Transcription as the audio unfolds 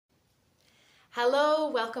Hello,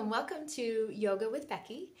 welcome to Yoga with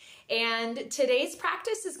Becky. And today's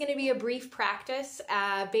practice is going to be a brief practice,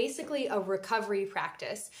 basically a recovery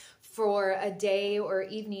practice for a day or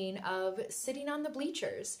evening of sitting on the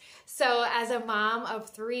bleachers. So as a mom of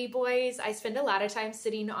 3 boys, I spend a lot of time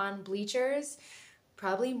sitting on bleachers,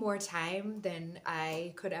 probably more time than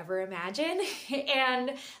I could ever imagine.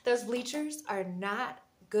 And those bleachers are not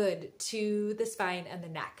good to the spine and the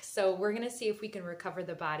neck. So we're gonna see if we can recover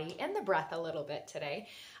the body and the breath a little bit today.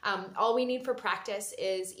 All we need for practice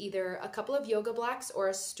is either a couple of yoga blocks or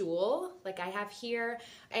a stool, like I have here,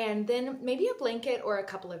 and then maybe a blanket or a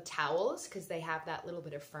couple of towels because they have that little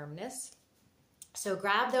bit of firmness. So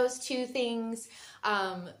grab those 2 things,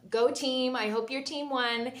 go team, I hope your team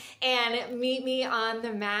won, and meet me on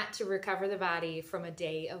the mat to recover the body from a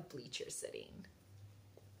day of bleacher sitting.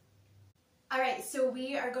 All right, so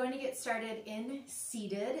we are going to get started in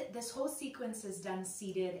seated. This whole sequence is done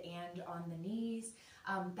seated and on the knees.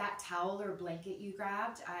 That towel or blanket you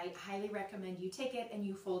grabbed, I highly recommend you take it and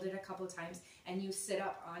you fold it a couple times and you sit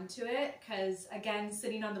up onto it because, again,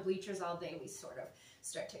 sitting on the bleachers all day, we sort of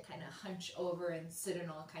start to kind of hunch over and sit in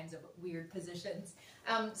all kinds of weird positions.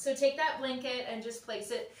 So take that blanket and just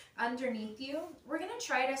place it underneath you. We're going to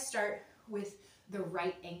try to start with the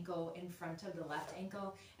right ankle in front of the left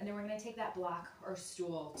ankle, and then we're going to take that block or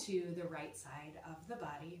stool to the right side of the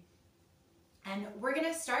body. And we're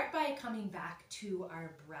going to start by coming back to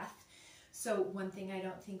our breath. So one thing I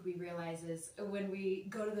don't think we realize is when we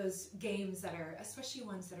go to those games that are, especially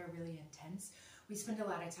ones that are really intense, we spend a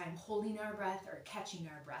lot of time holding our breath or catching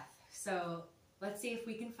our breath. So let's see if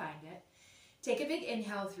we can find it. Take a big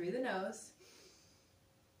inhale through the nose,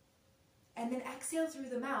 and then exhale through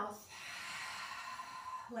the mouth.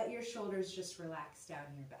 Let your shoulders just relax down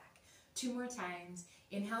your back. 2 more times.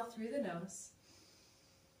 Inhale through the nose.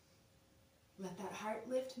 Let that heart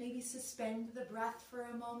lift. Maybe suspend the breath for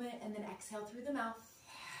a moment and then exhale through the mouth.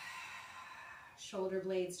 Shoulder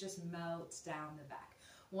blades just melt down the back.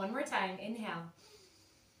 1 more time. Inhale.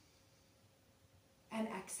 And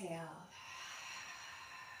exhale.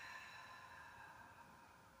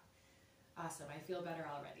 Awesome. I feel better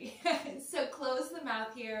already. So close the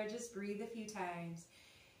mouth here. Just breathe a few times.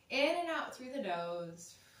 In and out through the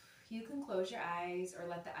nose. You can close your eyes or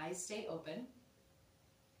let the eyes stay open.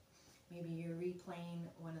 Maybe you're replaying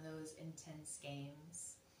one of those intense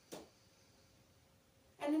games.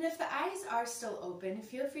 And then if the eyes are still open,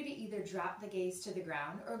 feel free to either drop the gaze to the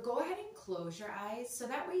ground or go ahead and close your eyes so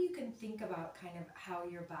that way you can think about kind of how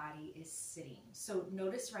your body is sitting. So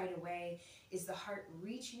notice right away, is the heart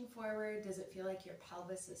reaching forward? Does it feel like your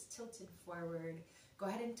pelvis is tilted forward? Go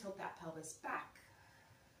ahead and tilt that pelvis back.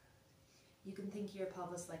 You can think of your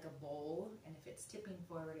pelvis like a bowl, and if it's tipping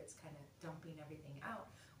forward, it's kind of dumping everything out.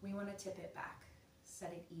 We want to tip it back,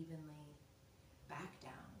 set it evenly back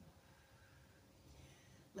down.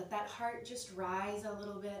 Let that heart just rise a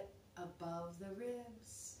little bit above the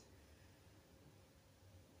ribs.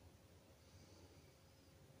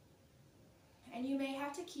 And you may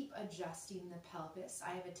have to keep adjusting the pelvis.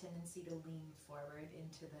 I have a tendency to lean forward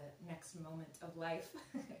into the next moment of life.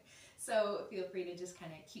 So feel free to just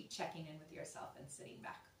kind of keep checking in with yourself and sitting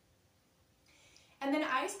back. And then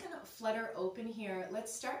eyes can flutter open here.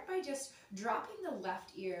 Let's start by just dropping the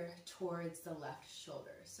left ear towards the left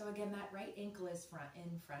shoulder. So again, that right ankle is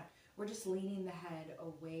in front. We're just leaning the head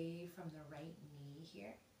away from the right knee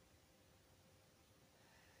here.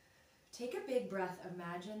 Take a big breath.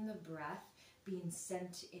 Imagine the breath being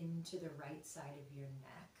sent into the right side of your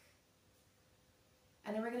neck.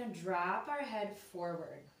 And then we're going to drop our head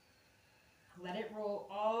forward. Let it roll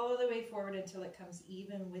all the way forward until it comes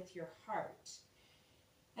even with your heart.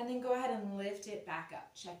 And then go ahead and lift it back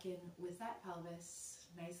up. Check in with that pelvis.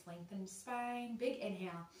 Nice lengthened spine. Big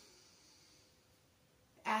inhale.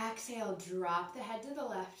 Exhale, drop the head to the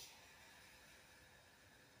left.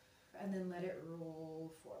 And then let it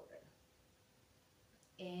roll forward.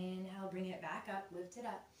 Inhale, bring it back up, lift it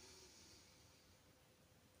up.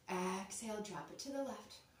 Exhale, drop it to the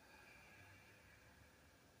left.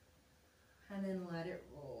 And then let it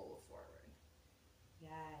roll forward. Yeah,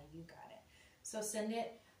 you got it. So send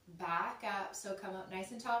it back up. So come up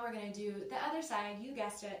nice and tall. We're going to do the other side. You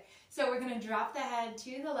guessed it. So we're going to drop the head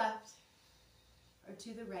to the left, or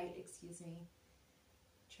to the right, excuse me.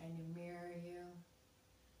 Trying to mirror you.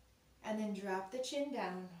 And then drop the chin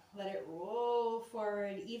down. Let it roll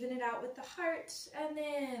forward. Even it out with the heart. And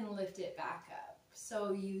then lift it back up.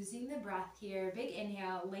 So using the breath here. Big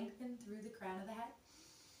inhale. Lengthen through the crown of the head.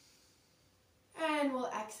 And we'll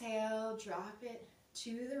exhale. Drop it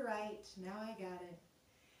to the right. Now I got it.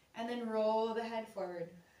 And then roll the head forward.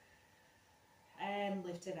 And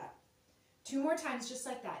lift it up. 2 more times, just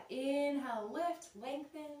like that. Inhale, lift,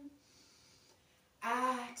 lengthen.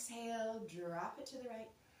 Exhale, drop it to the right.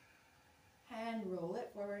 And roll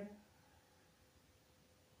it forward.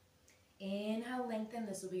 Inhale, lengthen.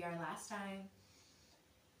 This will be our last time.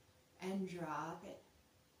 And drop it.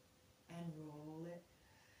 And roll it.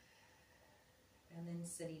 And then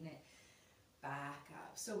sitting it back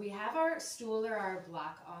up. So we have our stool or our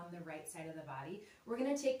block on the right side of the body. We're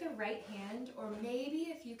going to take the right hand, or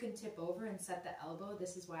maybe if you can tip over and set the elbow,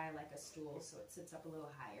 this is why I like a stool, so it sits up a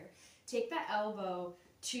little higher. Take that elbow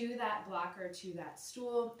to that block or to that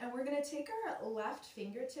stool, and we're going to take our left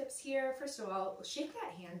fingertips here. First of all, shake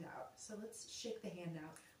that hand out. So let's shake the hand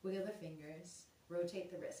out, wiggle the fingers,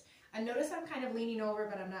 rotate the wrist. And notice I'm kind of leaning over,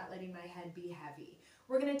 but I'm not letting my head be heavy.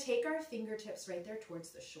 We're going to take our fingertips right there towards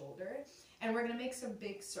the shoulder, and we're going to make some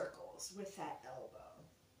big circles with that elbow.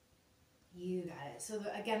 You got it. So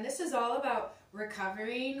again, this is all about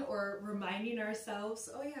recovering or reminding ourselves,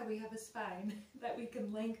 oh yeah, we have a spine that we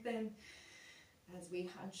can lengthen as we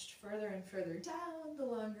hunched further and further down the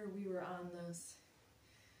longer we were on those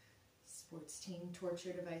sports team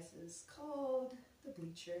torture devices called the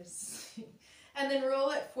Bleachers. And then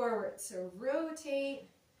roll it forward. So rotate,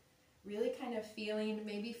 really kind of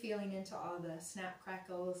maybe feeling into all the snap,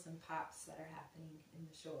 crackles, and pops that are happening in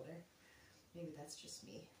the shoulder. Maybe that's just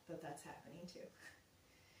me, but that's happening too.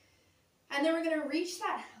 And then we're going to reach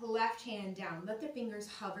that left hand down. Let the fingers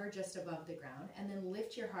hover just above the ground, and then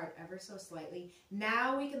lift your heart ever so slightly.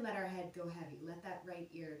 Now we can let our head go heavy. Let that right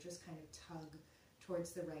ear just kind of tug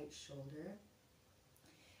towards the right shoulder.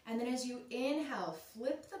 And then as you inhale,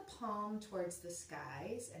 flip the palm towards the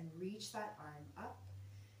skies and reach that arm up.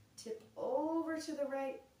 Tip over to the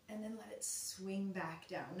right, and then let it swing back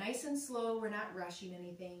down. Nice and slow, we're not rushing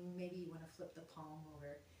anything. Maybe you want to flip the palm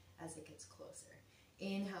over as it gets closer.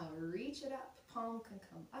 Inhale, reach it up, palm can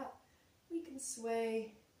come up. We can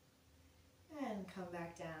sway and come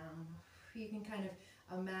back down. You can kind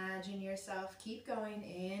of imagine yourself, keep going.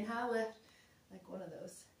 Inhale, lift, like one of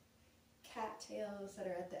those cattails that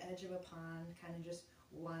are at the edge of a pond, kind of just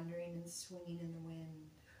wandering and swinging in the wind.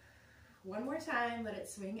 One more time, let it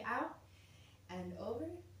swing out and over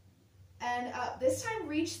and up. This time,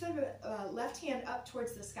 reach the left hand up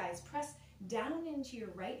towards the skies. Press down into your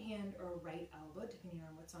right hand or right elbow, depending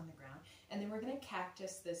on what's on the ground. And then we're going to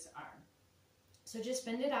cactus this arm. So just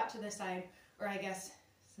bend it out to the side, or I guess,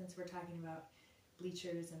 since we're talking about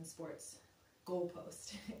bleachers and sports,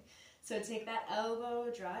 goalpost. So take that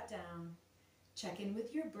elbow, draw it down. Check in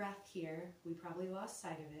with your breath here. We probably lost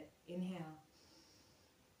sight of it. Inhale.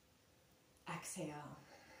 Exhale.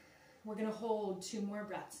 We're going to hold 2 more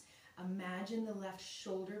breaths. Imagine the left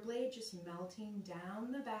shoulder blade just melting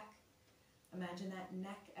down the back. Imagine that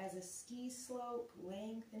neck as a ski slope,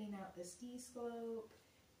 lengthening out the ski slope.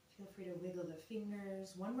 Feel free to wiggle the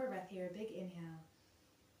fingers. 1 more breath here. Big inhale.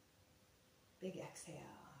 Big exhale.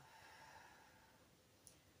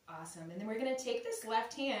 Awesome. And then we're going to take this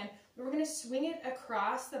left hand, and we're going to swing it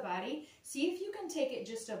across the body. See if you can take it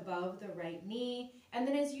just above the right knee. And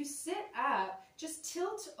then as you sit up, just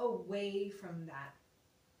tilt away from that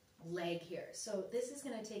leg here. So this is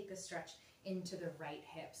going to take the stretch into the right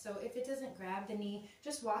hip. So if it doesn't grab the knee,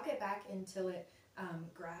 just walk it back until it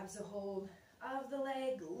grabs a hold of the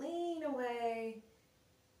leg. Lean away.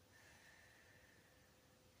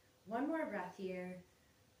 1 more breath here.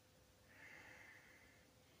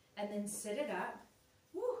 And then sit it up.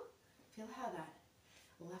 Woo! Feel how that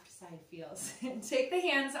left side feels. Take the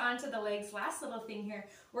hands onto the legs. Last little thing here.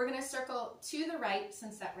 We're going to circle to the right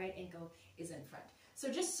since that right ankle is in front.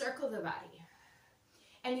 So just circle the body.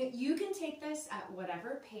 And you can take this at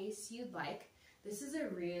whatever pace you'd like. This is a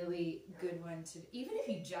really good one to, even if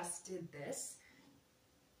you just did this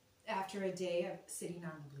after a day of sitting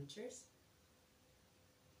on the bleachers.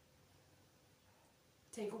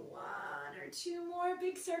 Take 1 or 2 more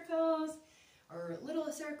big circles or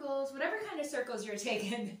little circles, whatever kind of circles you're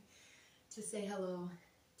taking to say hello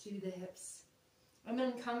to the hips. And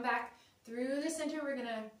then come back through the center. We're going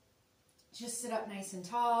to just sit up nice and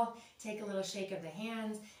tall, take a little shake of the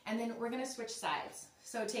hands, and then we're going to switch sides.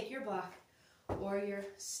 So take your block or your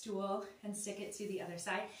stool and stick it to the other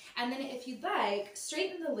side. And then if you'd like,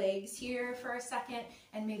 straighten the legs here for a second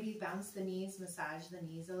and maybe bounce the knees, massage the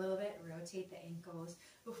knees a little bit, rotate the ankles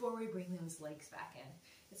before we bring those legs back in.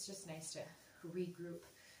 It's just nice to regroup.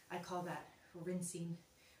 I call that rinsing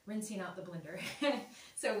out the blender.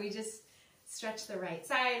 So we just stretch the right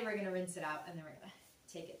side, we're going to rinse it out, and then we're going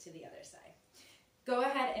to take it to the other side. Go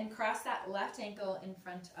ahead and cross that left ankle in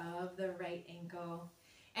front of the right ankle.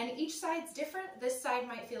 And each side's different. This side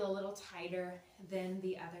might feel a little tighter than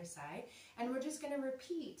the other side. And we're just going to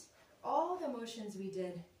repeat all the motions we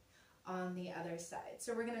did on the other side.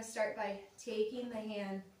 So we're gonna start by taking the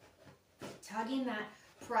hand, tugging that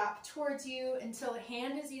prop towards you until the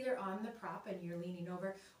hand is either on the prop and you're leaning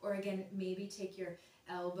over, or again, maybe take your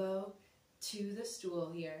elbow to the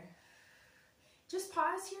stool here. Just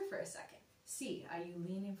pause here for a second. See, are you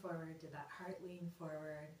leaning forward? Did that heart lean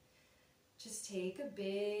forward? Just take a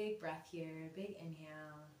big breath here. Big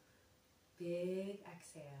inhale, big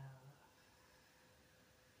exhale.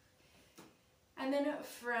 And then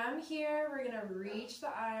from here, we're gonna reach the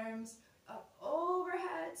arms up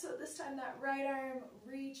overhead. So this time that right arm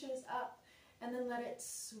reaches up, and then let it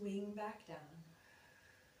swing back down.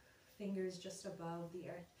 Fingers just above the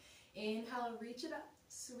earth. Inhale, reach it up,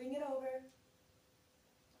 swing it over,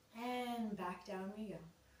 and back down we go.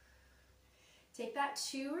 Take that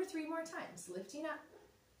 2 or 3 more times, lifting up,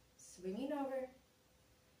 swinging over,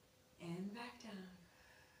 and back down.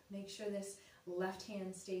 Make sure this left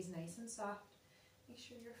hand stays nice and soft. Make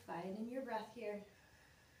sure you're finding your breath here.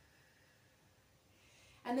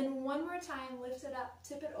 And then one more time, lift it up,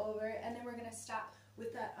 tip it over, and then we're gonna stop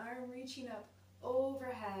with that arm reaching up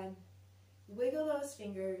overhead. Wiggle those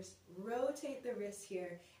fingers, rotate the wrists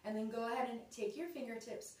here, and then go ahead and take your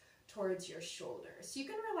fingertips towards your shoulders. So you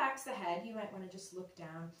can relax the head. You might want to just look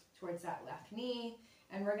down towards that left knee,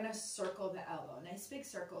 and we're going to circle the elbow. Nice big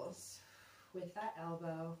circles with that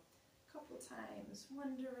elbow. A couple times,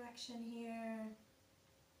 one direction here.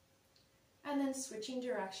 And then switching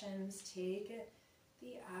directions, take it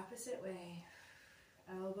the opposite way.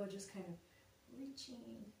 Elbow just kind of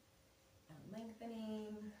reaching and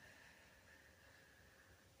lengthening.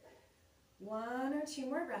 1 or 2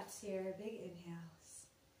 more breaths here. Big inhales,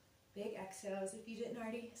 big exhales. If you didn't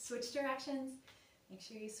already switch directions, make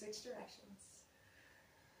sure you switch directions.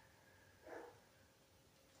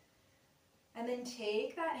 And then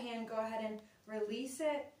take that hand, go ahead and release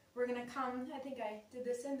it. We're gonna come, I think I did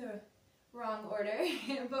this in the wrong order,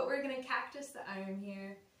 but we're gonna cactus the arm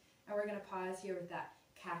here, and we're gonna pause here with that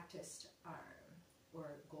cactus arm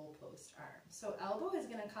or goalpost arm. So elbow is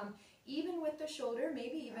gonna come even with the shoulder,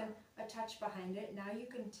 maybe even a touch behind it. Now you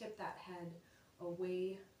can tip that head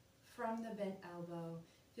away from the bent elbow.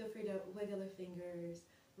 Feel free to wiggle the fingers,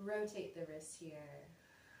 rotate the wrists here.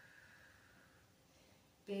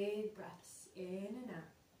 Big breaths in and out.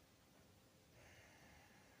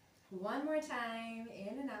 One more time,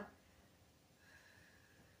 in and out.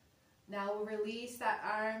 Now we'll release that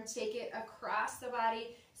arm, take it across the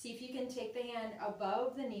body. See if you can take the hand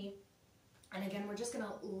above the knee. And again, we're just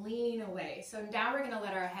gonna lean away. So now we're gonna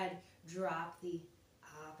let our head drop the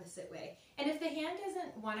opposite way. And if the hand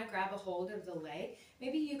doesn't wanna grab a hold of the leg,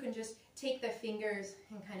 maybe you can just take the fingers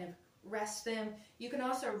and kind of rest them. You can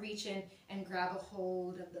also reach in and grab a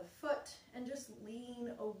hold of the foot and just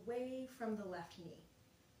lean away from the left knee.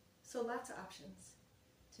 So lots of options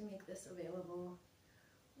to make this available.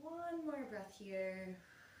 One more breath here.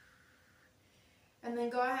 And then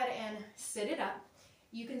go ahead and sit it up.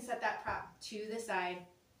 You can set that prop to the side.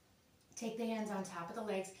 Take the hands on top of the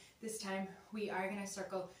legs. This time we are gonna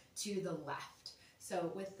circle to the left.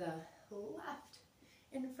 So with the left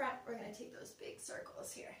in front, we're gonna take those big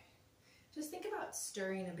circles here. Just think about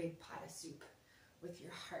stirring a big pot of soup with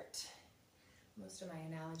your heart. Most of my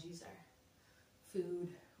analogies are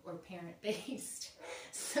food or parent-based.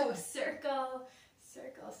 So circle,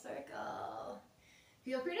 circle, circle.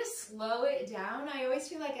 Feel free to slow it down. I always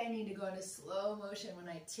feel like I need to go into slow motion when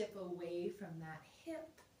I tip away from that hip.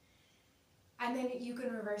 And then you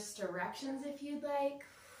can reverse directions if you'd like.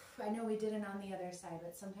 I know we did it on the other side,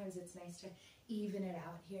 but sometimes it's nice to even it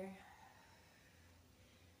out here.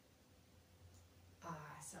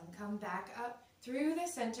 Awesome. Come back up through the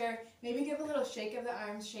center. Maybe give a little shake of the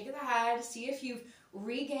arms, shake of the head. See if you've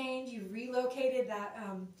regained, you've relocated that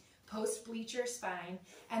post-bleacher spine.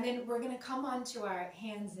 And then we're going to come onto our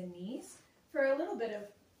hands and knees for a little bit of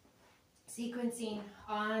sequencing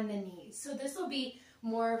on the knees. So this will be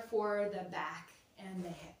more for the back and the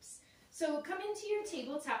hips. So come into your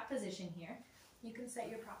tabletop position here. You can set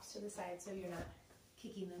your props to the side so you're not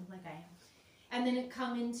kicking them like I am. And then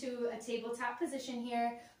come into a tabletop position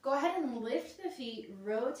here. Go ahead and lift the feet,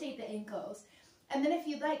 rotate the ankles. And then if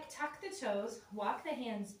you'd like, tuck the toes, walk the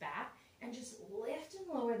hands back, and just lift and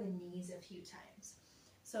lower the knees a few times.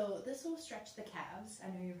 So this will stretch the calves. I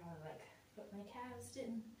know you're probably like, but my calves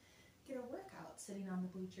didn't get a workout sitting on the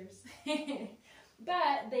bleachers.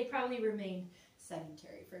 But they probably remained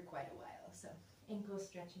sedentary for quite a while. So ankle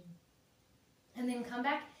stretching. And then come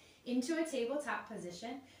back into a tabletop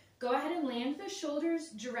position. Go ahead and land the shoulders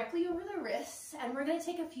directly over the wrists, and we're going to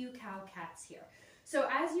take a few cow-cats here. So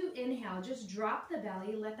as you inhale, just drop the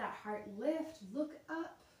belly, let that heart lift, look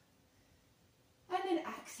up.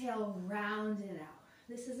 exhale, round it out.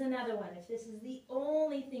 This is another one. If this is the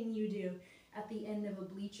only thing you do at the end of a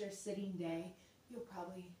bleacher sitting day, you'll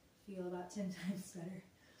probably feel about 10 times better.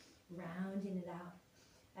 Rounding it out.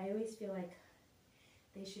 I always feel like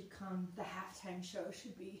they should come, the halftime show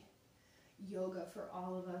should be yoga for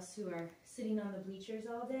all of us who are sitting on the bleachers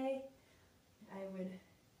all day. I would,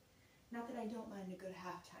 not that I don't mind a good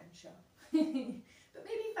halftime show, but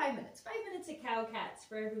maybe 5 minutes. 5 minutes of cow cats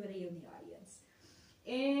for everybody in the audience.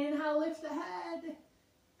 Inhale, lift the head.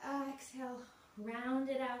 Exhale, round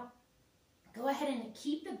it out. Go ahead and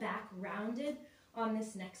keep the back rounded on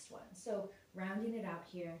this next one. So rounding it out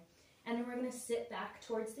here. And then we're going to sit back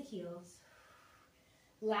towards the heels.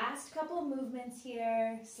 Last couple movements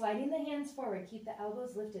here. Sliding the hands forward. Keep the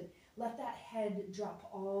elbows lifted. Let that head drop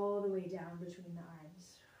all the way down between the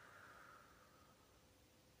arms.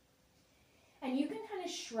 And you can kind of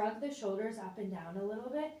shrug the shoulders up and down a little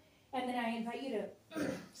bit. And then I invite you to,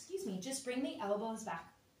 excuse me, just bring the elbows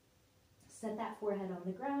back. Set that forehead on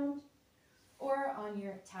the ground or on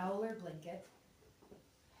your towel or blanket.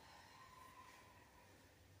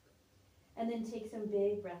 And then take some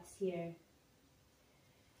big breaths here.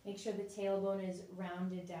 Make sure the tailbone is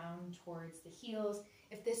rounded down towards the heels.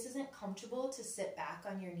 If this isn't comfortable to sit back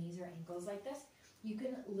on your knees or ankles like this, you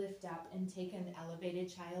can lift up and take an elevated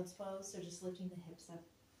child's pose. So just lifting the hips up.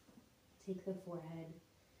 Take the forehead.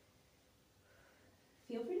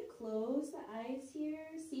 Feel free to close the eyes here.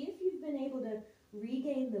 See if you've been able to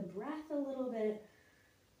regain the breath a little bit.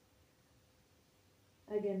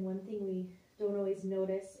 Again, one thing we don't always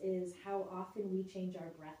notice is how often we change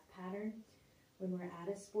our breath pattern. When we're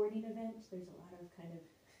at a sporting event, there's a lot of kind of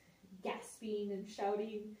gasping and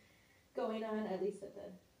shouting going on, at least at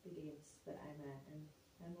the games that I'm at. And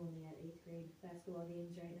I'm only at 8th grade basketball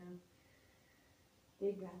games right now.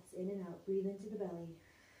 Big breaths in and out. Breathe into the belly.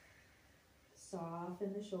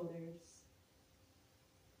 Soften the shoulders.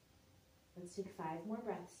 Let's take 5 more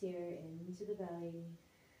breaths here. Into the belly.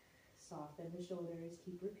 Soften the shoulders.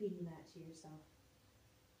 Keep repeating that to yourself.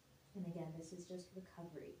 And again, this is just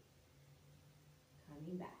recovery.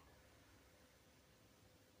 Coming back.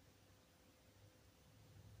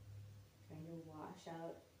 Trying to wash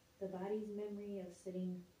out the body's memory of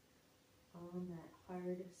sitting on that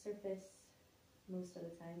hard surface most of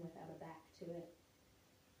the time without a back to it.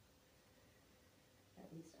 At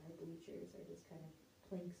least our bleachers are just kind of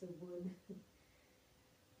planks of wood.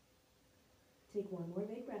 Take one more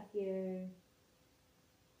big breath here.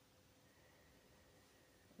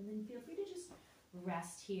 And then feel free to just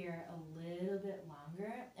rest here a little bit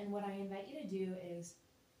longer. And what I invite you to do is,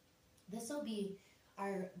 this will be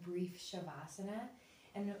our brief Shavasana.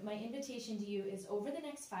 And my invitation to you is over the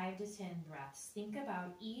next 5 to 10 breaths, think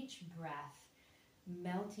about each breath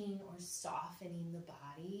melting or softening the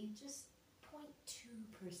body just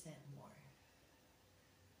 0.2% more.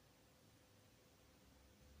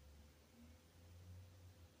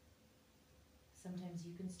 Sometimes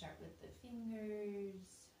you can start with the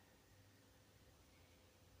fingers.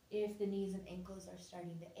 If the knees and ankles are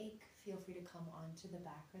starting to ache, feel free to come onto the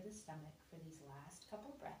back or the stomach for these last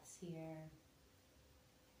couple breaths here.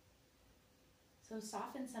 So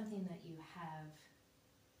soften something that you have,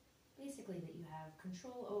 basically that you have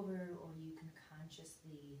control over, or you can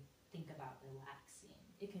consciously think about relaxing.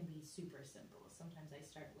 It can be super simple. Sometimes I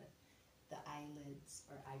start with the eyelids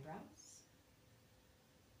or eyebrows.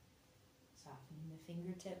 Softening the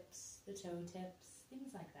fingertips, the toe tips,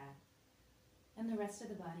 things like that. And the rest of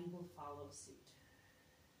the body will follow suit.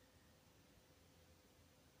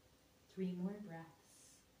 3 more breaths.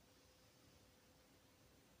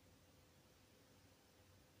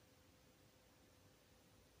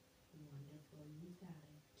 Wonderful, you've got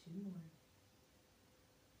it. 2 more.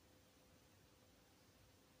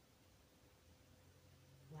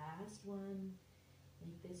 Last one.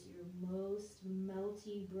 Make this your most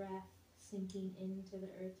melty breath, sinking into the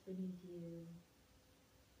earth beneath you.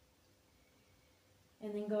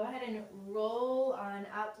 And then go ahead and roll on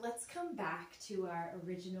up. Let's come back to our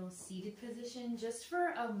original seated position just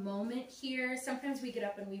for a moment here. Sometimes we get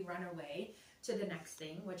up and we run away to the next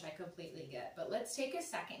thing, which I completely get. But let's take a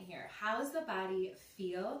second here. How's the body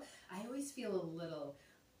feel? I always feel a little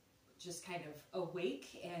just kind of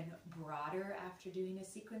awake and broader after doing a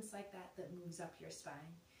sequence like that that moves up your spine.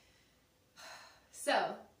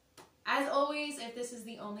 So, as always, if this is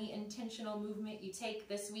the only intentional movement you take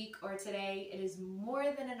this week or today, it is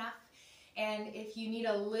more than enough. And if you need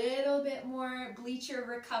a little bit more bleacher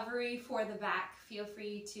recovery for the back, feel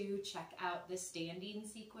free to check out the standing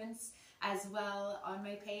sequence as well on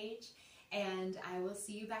my page. And I will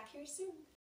see you back here soon.